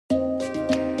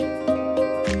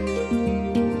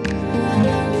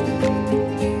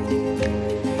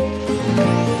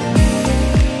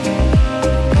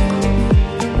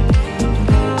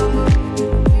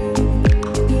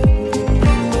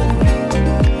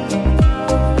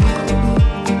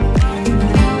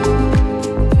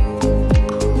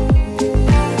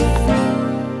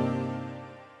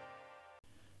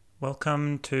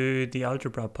Welcome to the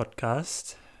Algebra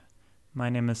Podcast. My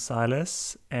name is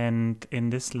Silas, and in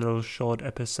this little short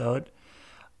episode,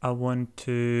 I want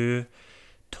to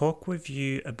talk with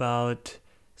you about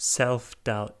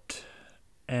self-doubt,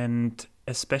 and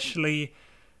especially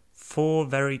 4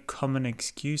 very common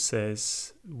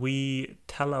excuses we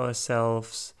tell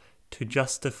ourselves to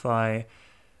justify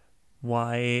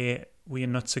why we are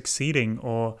not succeeding,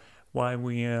 or why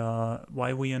we are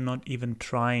not even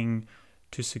trying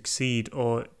to succeed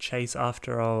or chase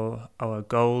after our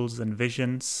goals and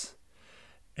visions.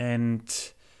 And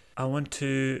I want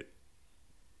to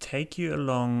take you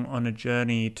along on a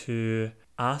journey to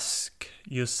ask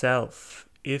yourself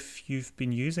if you've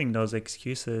been using those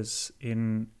excuses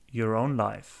in your own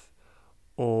life,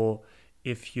 or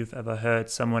if you've ever heard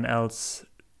someone else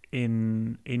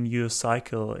in your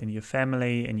cycle, in your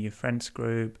family, in your friends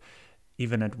group,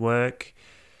 even at work,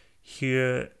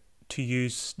 here to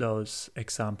use those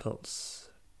examples.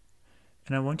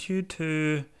 And I want you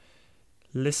to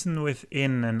listen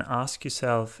within and ask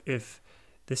yourself if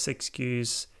this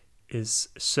excuse is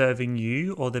serving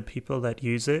you or the people that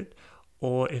use it,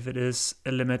 or if it is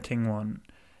a limiting one.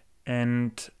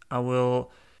 And I will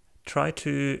try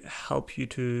to help you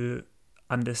to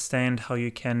understand how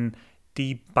you can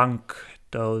debunk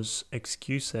those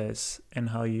excuses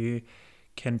and how you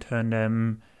can turn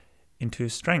them into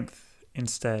strength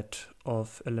instead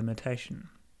of a limitation.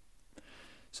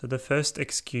 So the first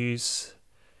excuse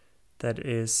that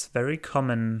is very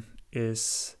common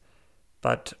is,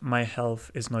 but my health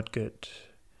is not good.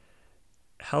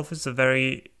 Health is a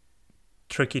very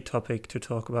tricky topic to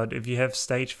talk about. If you have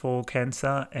stage 4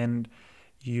 cancer and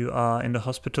you are in the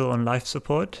hospital on life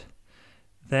support,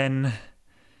 then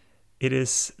it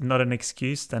is not an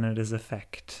excuse, then it is a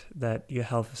fact that your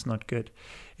health is not good.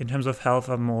 In terms of health,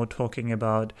 I'm more talking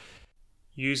about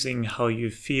using how you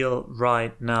feel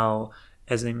right now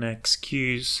as an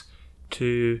excuse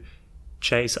to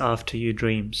chase after your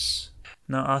dreams.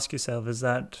 Now ask yourself, is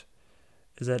that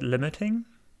limiting?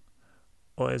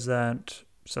 Or is that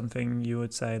something you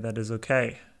would say that is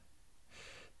okay?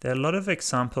 There are a lot of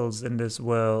examples in this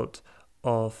world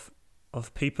of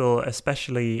people,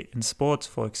 especially in sports,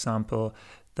 for example,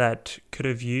 that could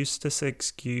have used this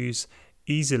excuse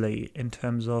easily in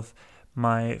terms of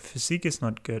my physique is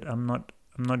not good. I'm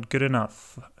not good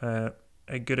enough.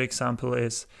 A good example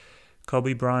is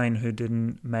Kobe Bryant, who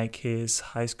didn't make his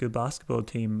high school basketball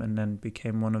team and then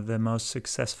became one of the most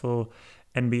successful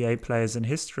NBA players in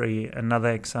history.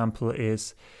 Another example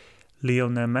is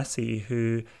Lionel Messi,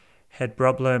 who had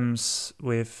problems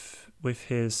with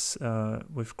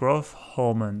growth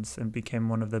hormones and became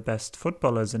one of the best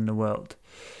footballers in the world.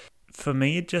 For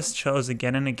me, it just shows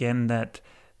again and again that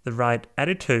the right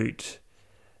attitude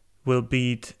will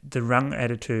beat the wrong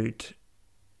attitude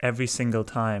every single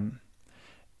time.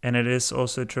 And it is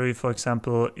also true, for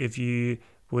example, if you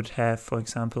would have, for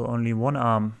example, only one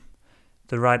arm,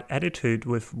 the right attitude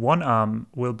with one arm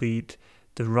will beat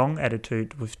the wrong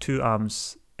attitude with 2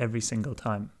 arms every single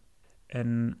time.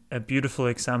 And a beautiful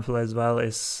example as well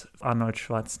is Arnold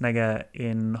Schwarzenegger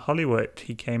in Hollywood.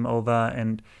 He came over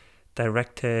and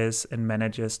directors and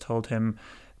managers told him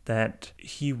that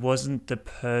he wasn't the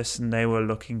person they were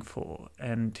looking for,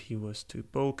 and he was too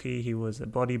bulky, he was a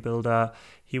bodybuilder,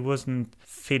 he wasn't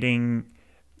fitting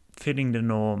the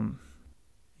norm.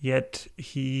 Yet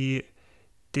he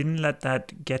didn't let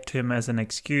that get to him as an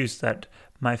excuse that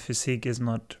my physique is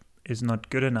not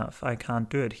good enough, I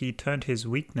can't do it. He turned his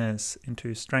weakness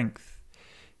into strength.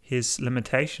 His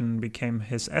limitation became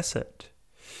his asset.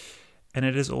 And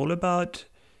it is all about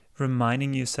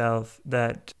reminding yourself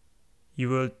that you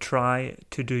will try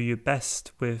to do your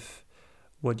best with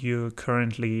what you're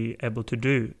currently able to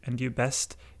do. And your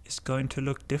best is going to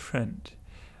look different.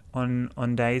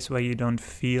 On days where you don't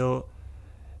feel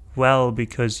well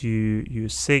because you're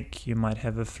sick, you might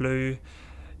have a flu,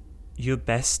 your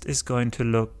best is going to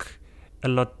look a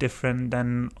lot different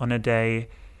than on a day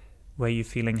where you're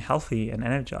feeling healthy and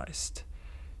energized.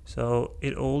 So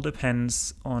it all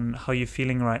depends on how you're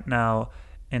feeling right now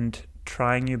and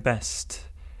trying your best,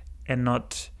 and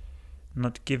not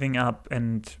giving up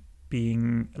and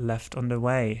being left on the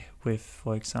way with,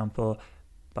 for example,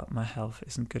 but my health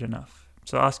isn't good enough.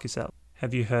 So ask yourself,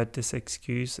 have you heard this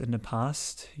excuse in the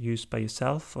past used by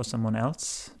yourself or someone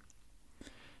else?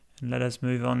 And let us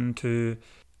move on to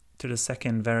the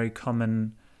second very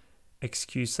common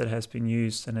excuse that has been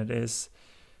used, and it is,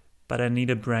 but I need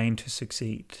a brain to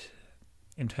succeed,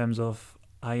 in terms of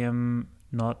I am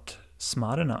not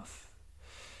smart enough.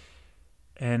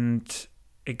 And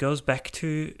it goes back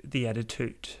to the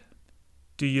attitude.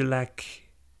 Do you lack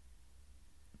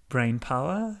brain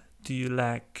power? Do you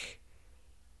lack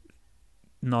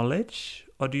knowledge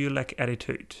or do you lack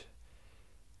attitude?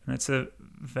 And it's a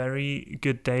very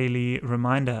good daily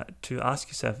reminder to ask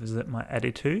yourself, is it my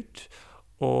attitude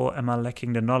or am I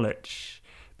lacking the knowledge?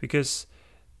 Because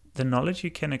the knowledge you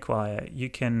can acquire, you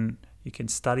can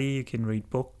study, you can read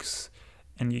books,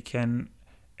 and you can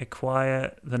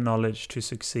acquire the knowledge to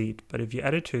succeed. But if your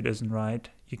attitude isn't right,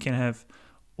 you can have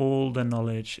all the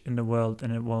knowledge in the world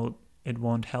and it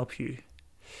won't help you.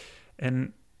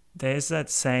 And there's that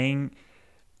saying,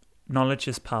 knowledge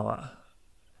is power.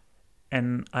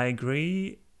 And I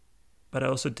agree, but I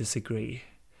also disagree.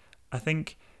 I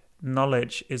think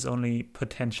knowledge is only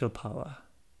potential power.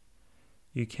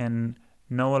 You can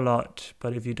know a lot,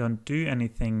 but if you don't do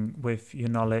anything with your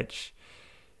knowledge,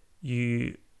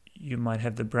 you might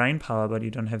have the brain power, but you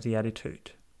don't have the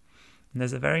attitude. And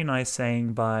there's a very nice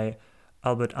saying by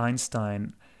Albert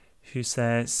Einstein who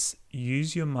says,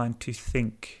 use your mind to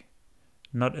think,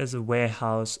 not as a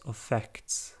warehouse of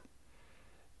facts.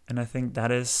 And I think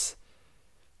that's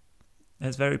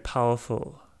very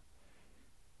powerful,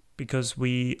 because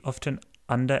we often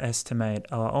underestimate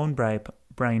our own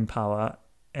brain power,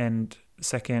 and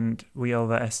second, we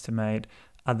overestimate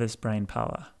others' brain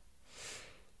power.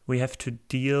 We have to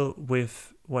deal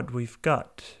with what we've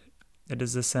got. It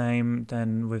is the same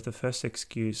then with the first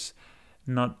excuse,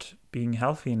 not being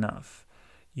healthy enough.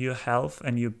 Your health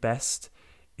and your best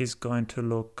is going to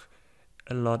look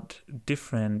a lot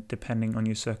different depending on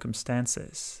your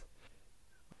circumstances.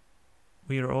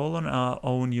 We are all on our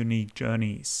own unique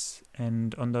journeys,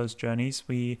 and on those journeys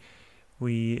we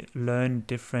learn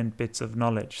different bits of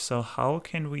knowledge. So how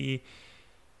can we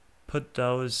put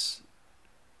that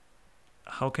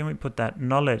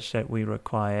knowledge that we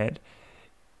required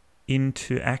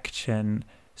into action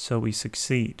so we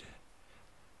succeed?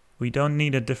 We don't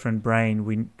need a different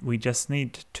brain. We just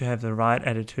need to have the right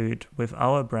attitude with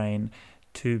our brain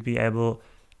to be able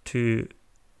to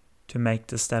make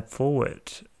the step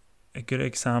forward. A good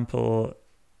example,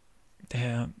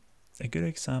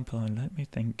 let me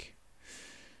think.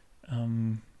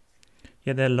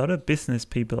 There are a lot of business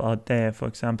people out there. For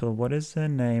example, what is the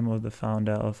name of the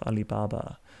founder of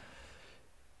Alibaba?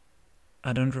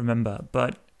 I don't remember,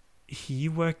 but he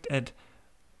worked at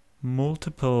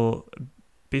multiple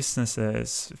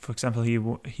businesses. For example,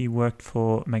 he worked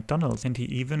for McDonald's, and he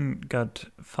even got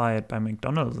fired by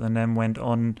McDonald's and then went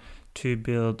on to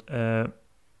build a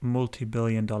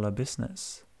multi-billion-dollar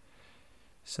business.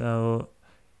 So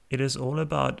it is all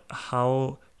about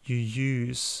how you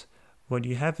use what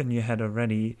you have in your head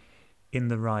already in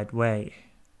the right way.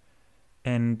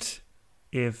 And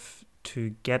if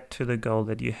to get to the goal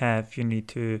that you have, you need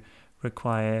to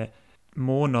require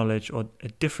more knowledge or a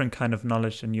different kind of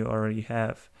knowledge than you already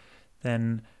have,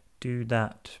 then do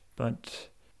that. But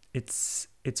it's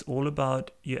all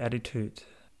about your attitude.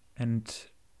 And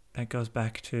that goes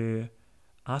back to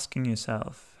asking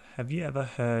yourself, have you ever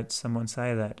heard someone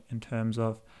say that in terms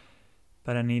of,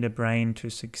 but I need a brain to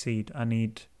succeed. I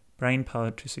need brain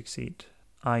power to succeed.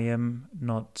 I am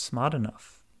not smart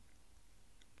enough.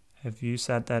 Have you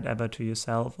said that ever to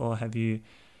yourself, or have you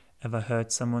ever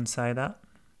heard someone say that?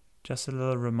 Just a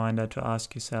little reminder to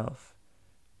ask yourself,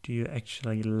 do you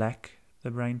actually lack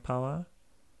the brain power,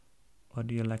 or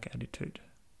do you lack attitude?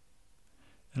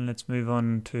 And let's move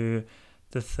on to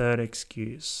the third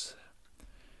excuse.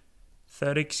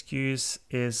 Third excuse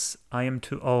is, I am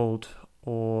too old,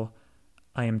 or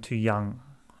I am too young.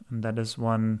 And that is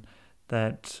one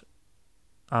that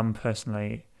I'm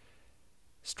personally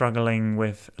struggling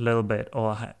with a little bit,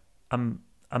 or I'm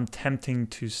tempting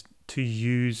to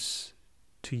use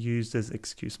this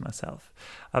excuse myself.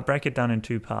 I'll break it down in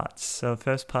two parts. So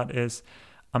first part is,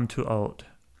 I'm too old.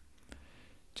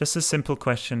 Just a simple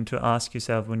question to ask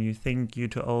yourself when you think you're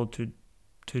too old to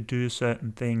do a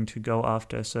certain thing, to go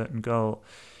after a certain goal.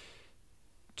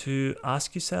 To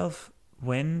ask yourself,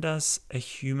 when does a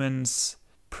human's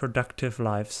productive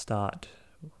life start?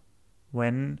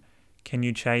 When can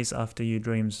you chase after your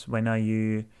dreams? When are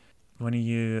you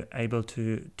able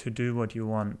to do what you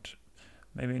want?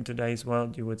 Maybe in today's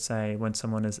world you would say when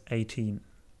someone is 18.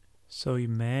 So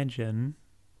imagine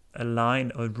a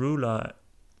line or ruler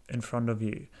in front of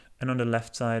you, and on the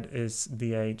left side is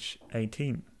the age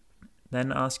 18.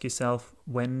 Then ask yourself,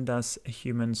 when does a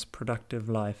human's productive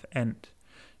life end?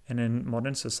 And in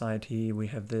modern society, we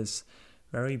have this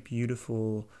very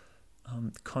beautiful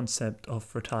concept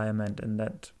of retirement, and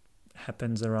that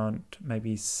happens around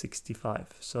maybe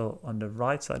 65. So on the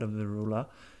right side of the ruler,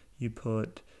 you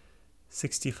put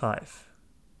 65.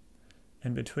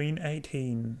 And between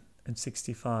 18 and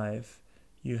 65,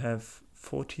 you have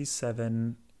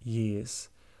 47 years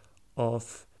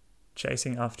of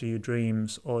chasing after your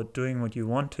dreams or doing what you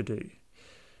want to do.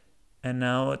 And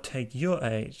now take your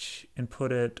age and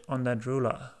put it on that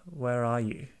ruler. Where are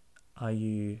you? Are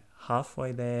you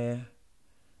halfway there?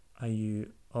 Are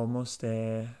you almost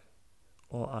there?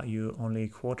 Or are you only a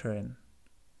quarter in?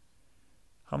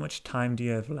 How much time do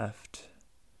you have left?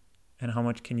 And how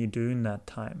much can you do in that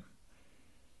time?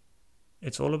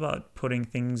 It's all about putting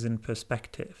things in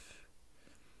perspective.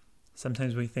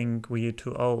 Sometimes we think we are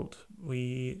too old.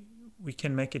 We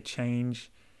can make a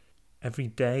change every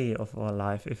day of our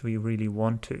life if we really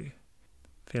want to.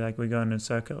 Feel like we're going in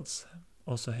circles.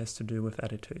 Also has to do with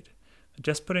attitude.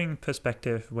 Just putting in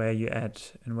perspective where you're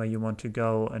at and where you want to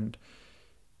go, and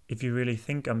if you really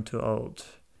think I'm too old.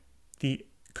 The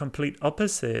complete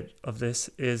opposite of this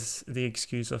is the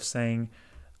excuse of saying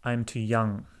I'm too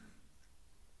young.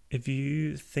 If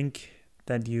you think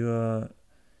that you're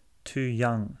too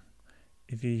young,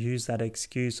 if you use that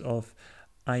excuse of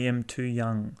I am too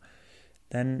young,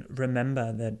 then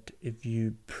remember that if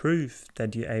you prove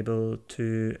that you're able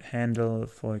to handle,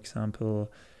 for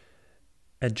example,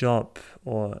 a job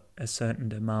or a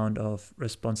certain amount of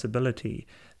responsibility,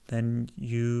 then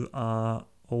you are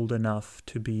old enough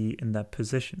to be in that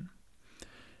position.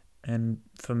 And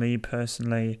for me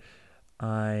personally,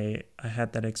 I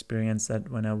had that experience that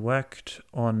when I worked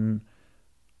on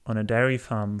a dairy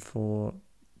farm for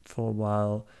a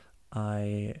while,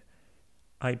 I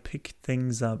picked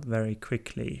things up very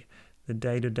quickly. The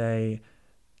day-to-day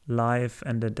life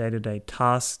and the day-to-day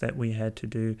tasks that we had to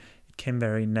do, it came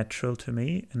very natural to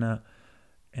me, and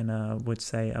I would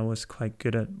say I was quite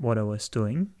good at what I was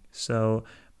doing. So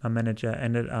my manager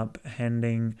ended up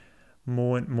handing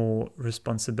more and more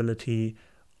responsibility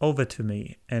over to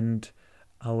me, and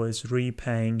I was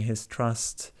repaying his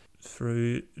trust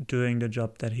through doing the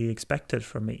job that he expected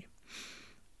from me.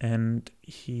 And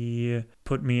he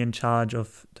put me in charge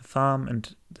of the farm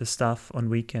and the stuff on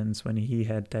weekends when he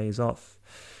had days off.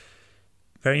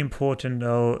 Very important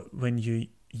though, when you're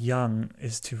young,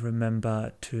 is to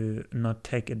remember to not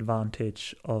take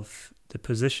advantage of the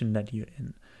position that you're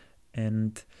in.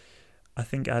 And I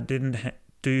think I didn't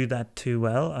do that too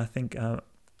well. I think I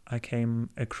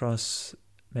came across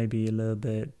maybe a little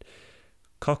bit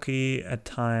cocky at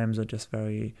times, or just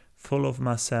very full of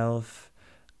myself.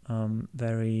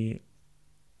 Having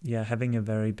a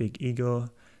very big ego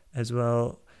as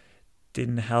well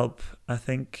didn't help, I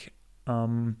think.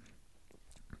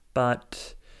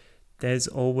 But there's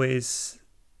always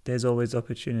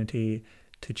opportunity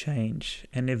to change.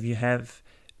 And if you have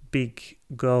big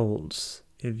goals,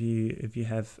 if you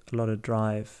have a lot of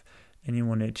drive and you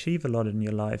want to achieve a lot in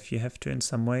your life, you have to in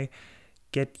some way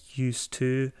get used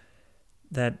to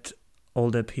that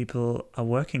older people are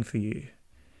working for you,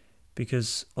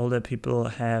 because older people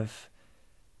have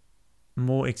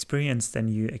more experience than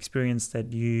you, experience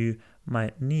that you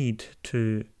might need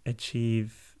to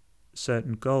achieve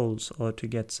certain goals or to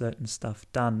get certain stuff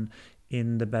done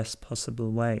in the best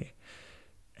possible way.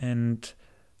 And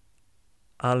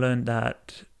I learned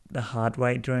that the hard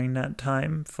way during that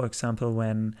time. For example,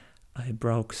 when I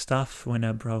broke stuff on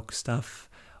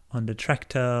the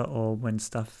tractor, or when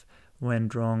stuff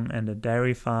went wrong at the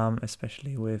dairy farm,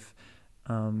 especially with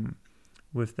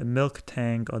the milk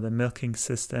tank or the milking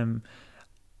system.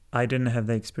 I didn't have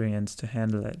the experience to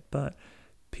handle it, but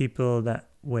people that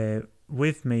were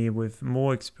with me with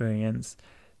more experience,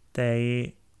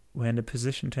 they were in a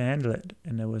position to handle it,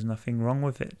 and there was nothing wrong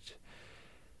with it.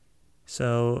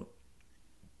 So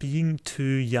being too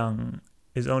young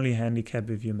is only a handicap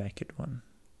if you make it one.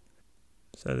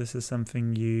 So this is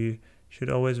something you should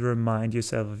always remind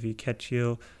yourself. If you catch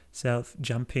yourself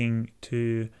jumping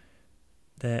to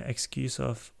the excuse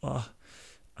of,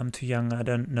 I'm too young, I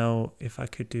don't know if I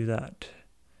could do that.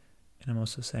 And I'm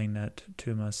also saying that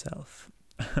to myself.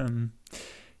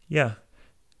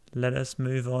 Let us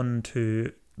move on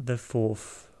to the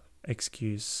fourth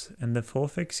excuse. And the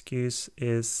fourth excuse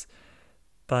is,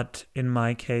 but in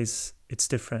my case, it's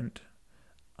different.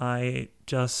 I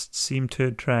just seem to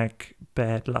attract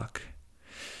bad luck.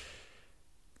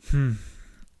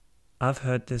 I've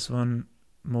heard this one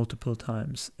multiple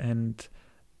times, and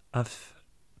I've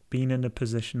been in a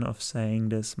position of saying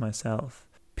this myself.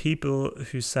 People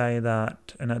who say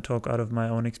that, and I talk out of my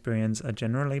own experience, are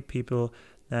generally people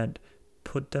that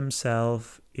put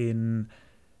themselves in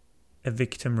a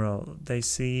victim role. They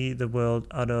see the world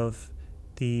out of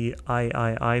the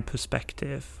I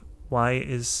perspective. Why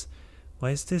is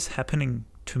this happening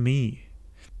to me?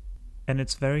 And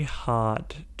it's very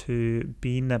hard to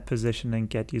be in that position and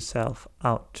get yourself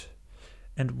out.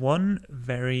 And one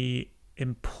very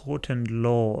important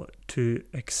law to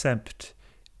accept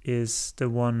is the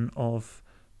one of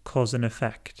cause and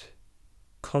effect.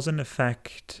 Cause and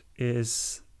effect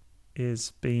is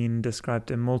being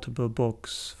described in multiple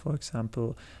books. For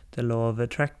example, the law of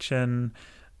attraction.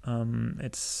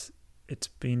 It's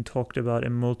been talked about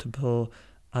in multiple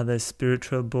other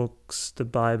spiritual books, the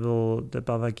Bible, the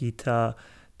Bhagavad Gita,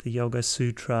 the Yoga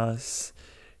Sutras.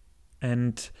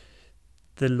 And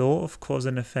the law of cause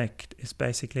and effect is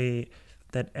basically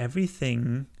that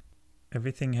everything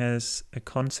has a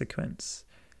consequence.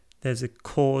 There's a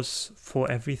cause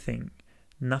for everything.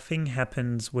 Nothing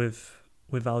happens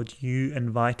without you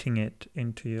inviting it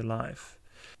into your life.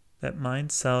 That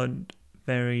might sound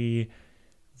very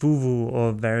woo-woo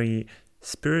or very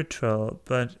spiritual,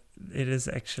 but it is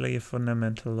actually a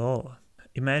fundamental law.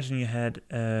 Imagine you had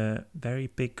a very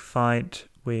big fight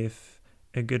with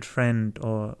a good friend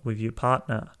or with your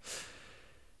partner.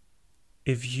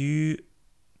 If you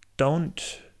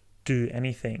don't do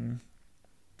anything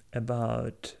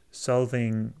about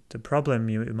solving the problem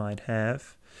you might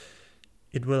have,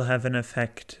 it will have an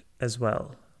effect as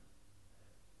well.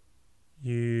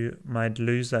 You might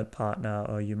lose that partner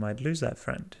or you might lose that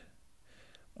friend.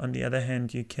 On the other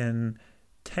hand, you can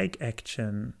take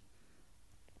action,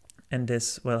 and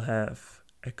this will have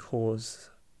a cause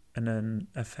and an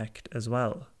effect as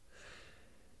well.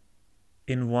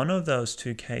 In one of those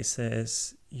two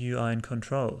cases, you are in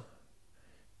control.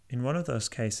 In one of those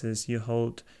cases, you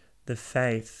hold the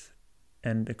faith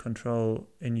and the control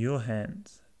in your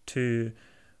hands. To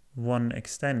one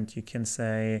extent, you can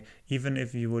say, even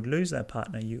if you would lose that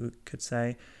partner, you could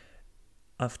say,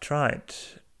 I've tried,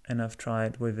 and I've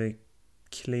tried with a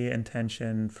clear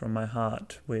intention from my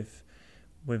heart, with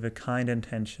a kind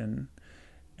intention.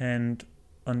 And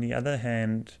on the other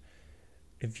hand,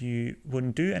 if you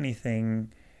wouldn't do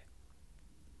anything,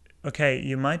 okay,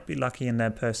 you might be lucky and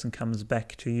that person comes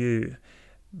back to you.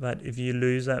 But if you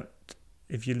lose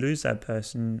that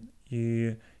person,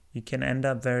 you can end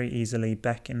up very easily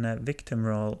back in that victim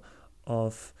role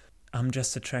of, I'm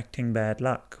just attracting bad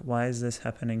luck. Why is this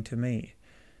happening to me?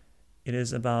 It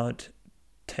is about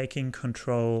taking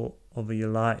control over your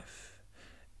life.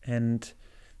 And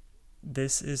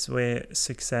this is where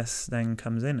success then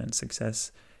comes in. And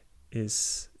success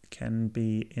can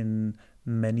be in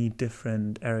many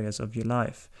different areas of your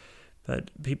life.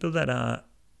 But people that are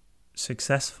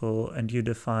successful, and you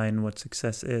define what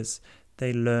success is,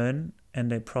 they learn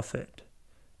and they profit.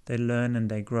 They learn and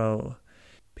they grow.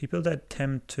 People that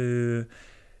tend to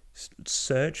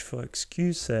search for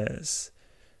excuses,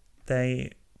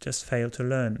 they just fail to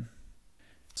learn.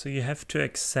 So you have to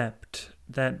accept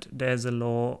that there's a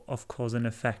law of cause and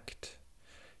effect.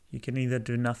 You can either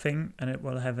do nothing and it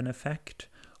will have an effect,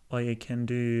 or you can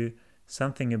do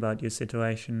something about your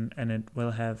situation and it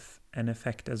will have an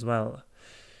effect as well.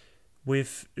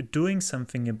 With doing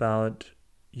something about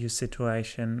your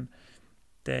situation,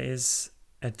 there is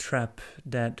a trap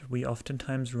that we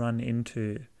oftentimes run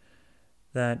into,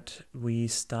 that we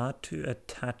start to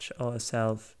attach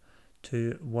ourselves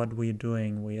to what we're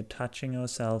doing. We are attaching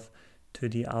ourselves to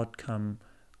the outcome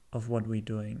of what we're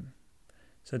doing.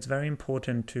 So it's very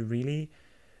important to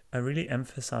I really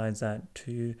emphasize that,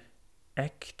 to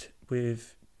act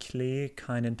with clear,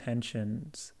 kind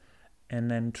intentions and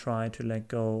then try to let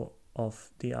go of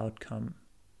the outcome.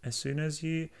 As soon as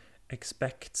you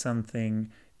expect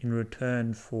something in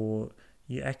return for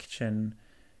your action,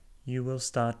 you will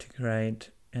start to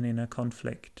create an inner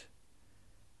conflict.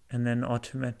 And then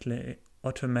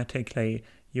automatically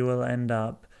you will end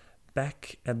up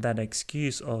back at that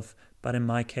excuse of, but in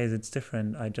my case it's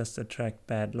different, I just attract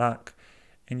bad luck.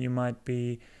 And you might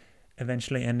be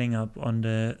eventually ending up on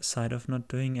the side of not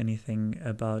doing anything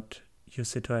about your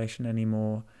situation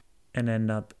anymore and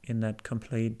end up in that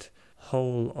complete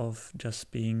hole of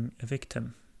just being a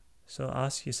victim. So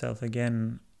ask yourself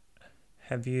again,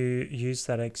 have you used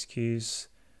that excuse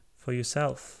for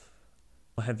yourself?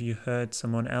 Or have you heard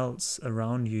someone else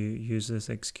around you use this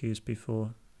excuse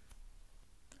before?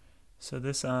 So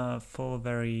these are 4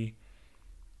 very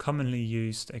commonly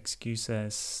used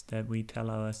excuses that we tell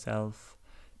ourselves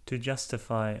to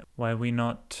justify why we're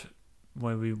not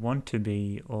where we want to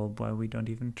be, or why we don't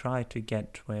even try to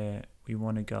get where we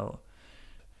want to go.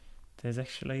 There's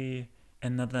actually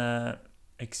another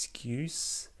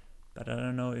excuse, but I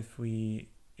don't know if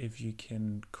you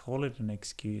can call it an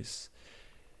excuse.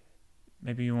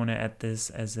 Maybe you want to add this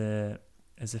as a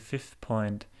 5th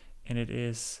point, and it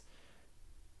is,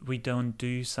 we don't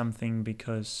do something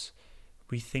because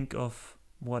we think of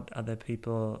what other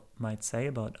people might say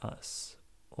about us,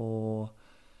 or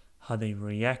how they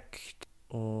react,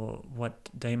 or what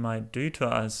they might do to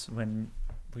us when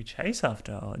we chase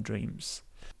after our dreams.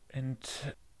 And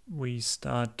we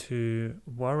start to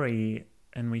worry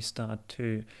and we start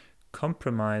to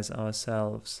compromise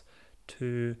ourselves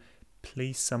to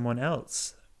please someone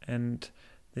else. And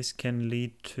this can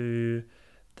lead to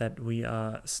that we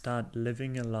start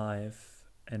living a life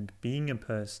and being a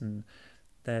person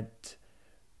that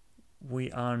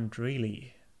we aren't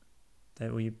really,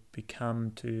 that we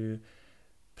become to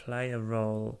play a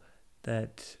role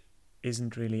that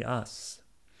isn't really us.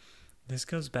 This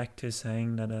goes back to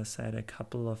saying that I said a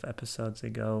couple of episodes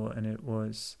ago, and it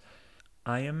was,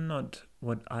 I am not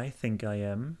what I think I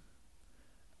am.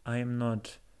 I am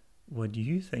not what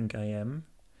you think I am.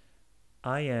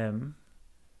 I am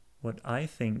what I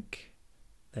think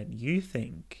that you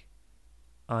think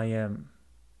I am.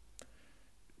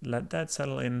 Let that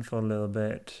settle in for a little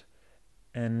bit.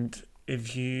 And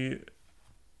if you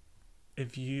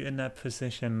in that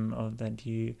position of that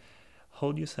you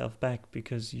hold yourself back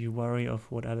because you worry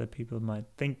of what other people might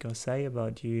think or say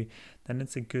about you, then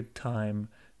it's a good time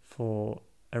for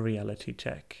a reality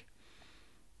check.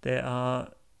 There are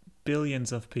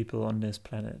billions of people on this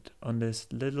planet, on this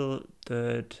little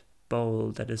dirt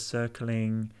bowl that is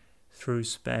circling through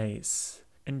space.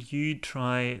 And you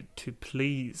try to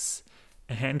please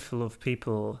a handful of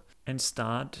people and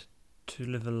start to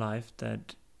live a life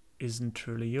that isn't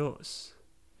truly yours.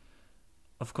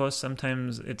 Of course,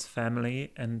 sometimes it's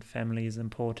family, and family is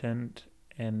important,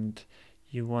 and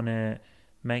you want to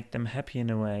make them happy in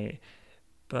a way.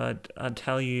 But I'll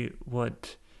tell you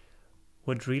what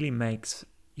really makes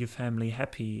your family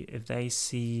happy if they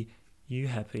see you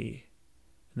happy.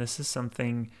 And this is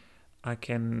something I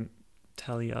can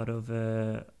tell you out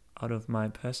of my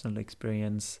personal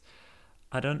experience.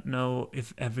 I don't know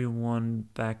if everyone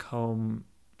back home,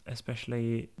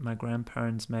 especially my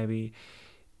grandparents maybe,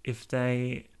 if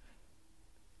they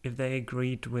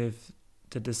agreed with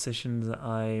the decisions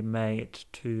I made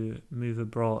to move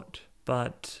abroad.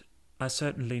 But I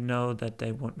certainly know that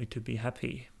they want me to be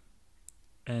happy.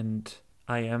 And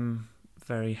I am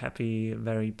very happy,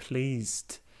 very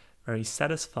pleased, very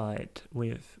satisfied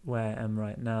with where I am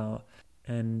right now.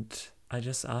 And I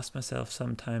just ask myself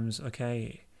sometimes,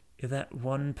 okay, if that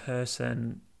one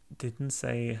person didn't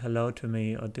say hello to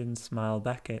me or didn't smile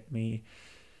back at me,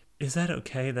 is that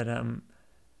okay that I'm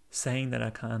saying that I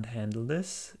can't handle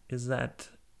this? Is that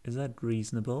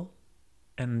reasonable?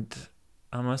 And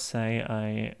I must say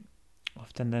I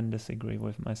often then disagree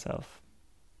with myself.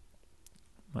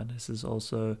 But this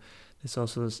also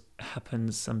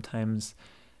happens sometimes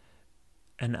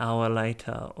an hour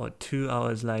later or 2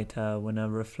 hours later when I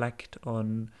reflect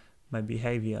on my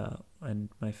behavior and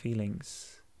my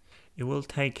feelings. It will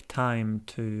take time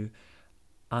to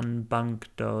unbunk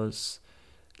those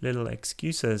little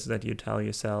excuses that you tell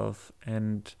yourself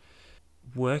and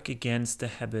work against the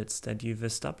habits that you've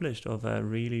established over a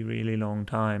really, really long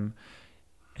time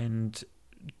and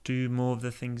do more of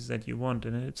the things that you want,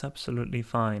 and it's absolutely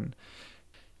fine.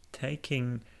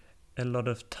 Taking a lot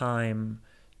of time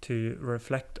to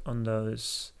reflect on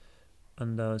those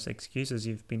excuses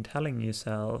you've been telling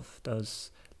yourself,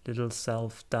 those little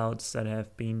self-doubts that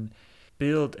have been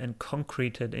built and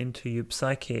concreted into your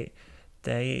psyche,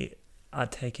 they are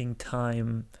taking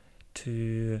time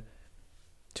to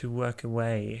work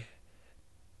away.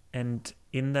 And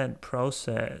in that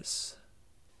process,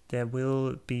 there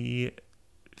will be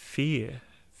fear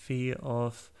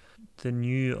of the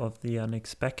new, of the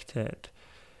unexpected.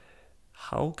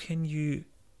 How can you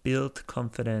build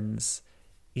confidence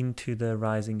into the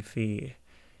rising fear?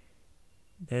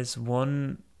 There's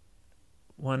one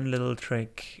little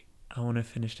trick I want to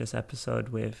finish this episode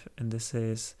with, and this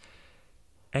is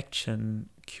action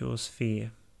cures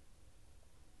fear.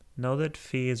 Know that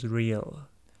fear is real.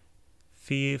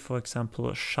 Fear, for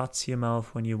example, shuts your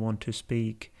mouth when you want to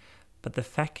speak, but the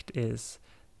fact is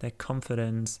that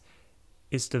confidence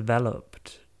is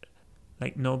developed.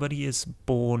 Like, nobody is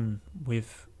born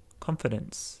with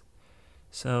confidence.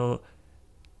 So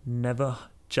never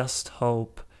just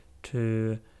hope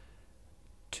to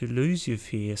lose your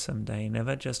fear someday.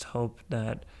 Never just hope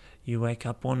that you wake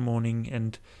up one morning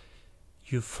and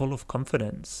you're full of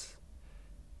confidence.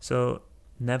 So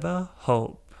never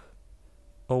hope.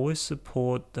 Always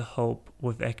support the hope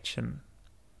with action.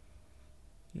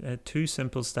 There are 2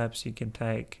 simple steps you can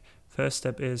take. First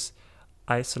step is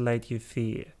isolate your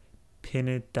fear. Pin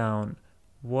it down.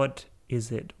 What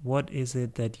is it? What is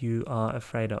it that you are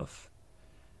afraid of?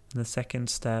 And the second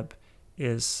step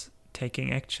is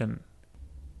taking action.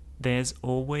 There's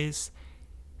always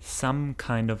some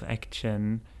kind of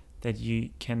action that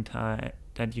you can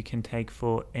take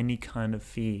for any kind of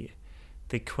fear.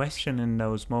 The question in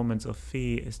those moments of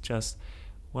fear is just,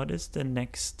 what is the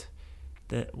next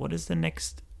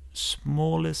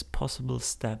smallest possible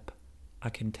step I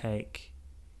can take.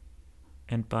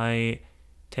 And by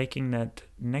taking that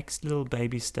next little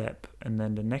baby step and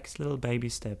then the next little baby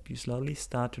step, you slowly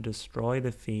start to destroy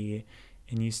the fear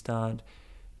and you start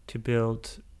to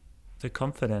build the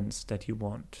confidence that you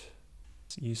want.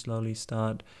 You slowly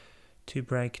start to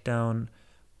break down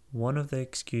one of the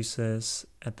excuses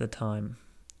at the time.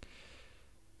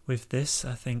 With this,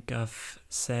 I think I've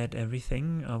said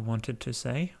everything I wanted to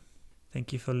say.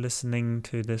 Thank you for listening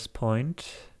to this point.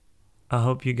 I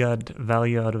hope you got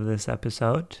value out of this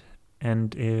episode.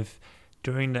 And if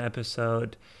during the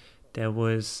episode there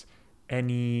was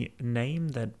any name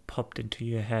that popped into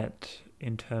your head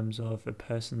in terms of a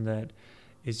person that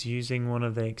is using one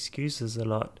of the excuses a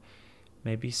lot,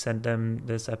 maybe send them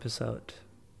this episode.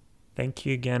 Thank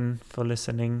you again for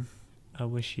listening. I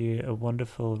wish you a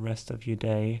wonderful rest of your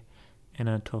day, and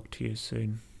I'll talk to you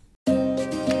soon.